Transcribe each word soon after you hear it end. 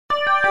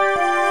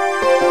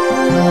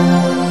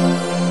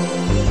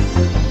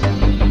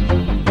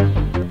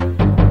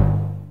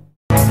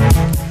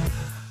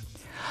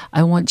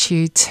want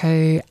you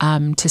to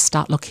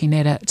start looking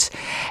at it,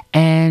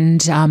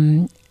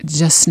 and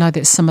just know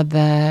that some of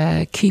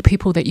the key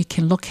people that you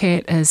can look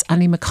at is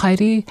Ane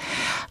Makaire,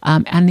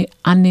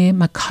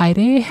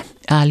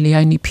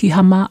 Leonie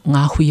Pihama,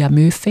 Ngāhuia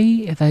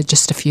Murphy, they're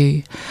just a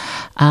few.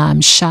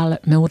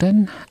 Charlotte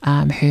Milden,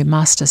 her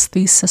master's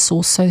thesis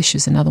also,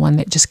 she's another one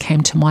that just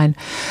came to mind.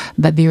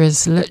 But there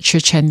is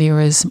literature, and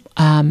there is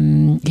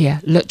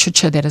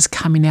literature that is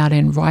coming out,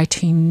 and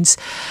writings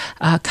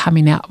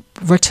coming out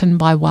written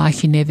by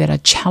wahine that are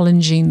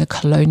challenging the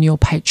colonial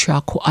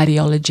patriarchal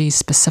ideology,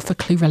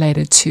 specifically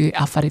related to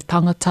our whare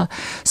tangata,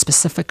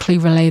 specifically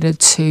related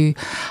to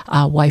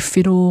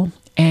waiwhiro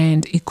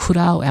and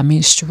ikura, our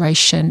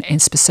menstruation,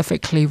 and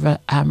specifically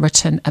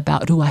written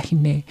about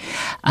ruahine,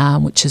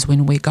 which is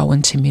when we go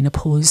into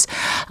menopause.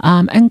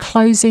 In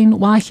closing,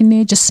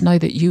 wahine, just know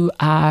that you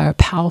are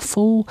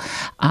powerful,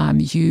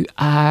 you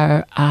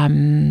are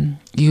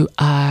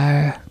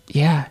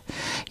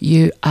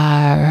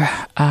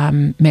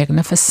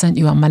magnificent,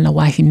 you are mana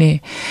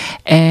wahine.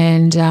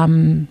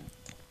 And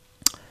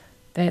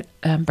that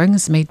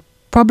brings me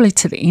probably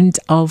to the end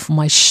of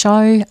my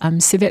show.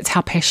 So that's how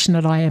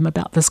passionate I am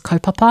about this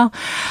kaupapa.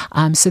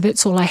 So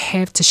that's all I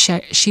have to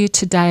share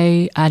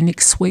today.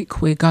 Next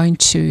week we're going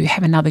to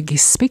have another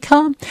guest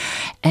speaker,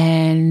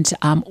 and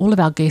all of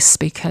our guest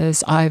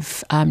speakers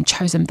I've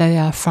chosen, they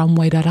are from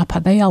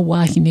Wairarapa. They are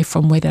wahine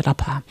from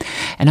Wairarapa,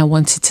 and I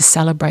wanted to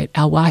celebrate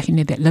our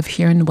wahine that live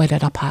here in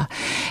Wairarapa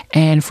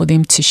and for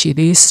them to share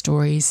their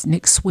stories.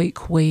 Next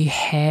week we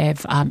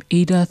have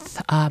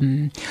Edith,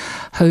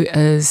 who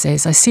is,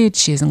 as I said,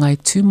 she's ngai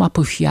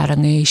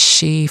tūmapuhiarangi.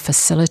 She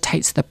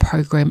facilitates the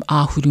program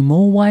Ahuru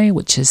Mōwai,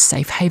 which is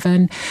Safe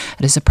Haven.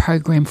 It is a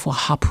program for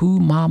hapu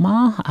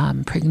mama,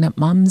 pregnant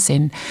mums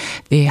and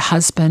their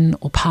husband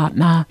or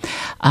partner,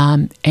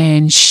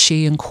 and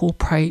she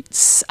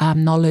incorporates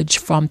knowledge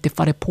from Te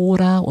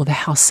Wharepora, or the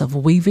House of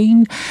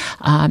Weaving,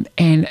 and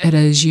it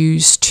is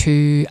used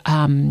to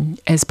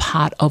as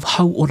part of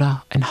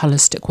hauora and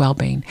holistic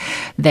wellbeing.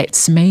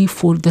 That's me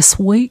for this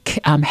week.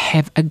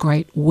 Have a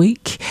great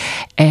week,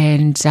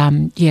 and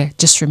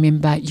just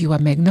remember, you are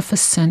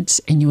magnificent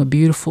and you are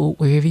beautiful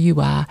wherever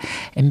you are,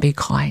 and be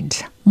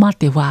kind. Mā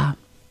te wā.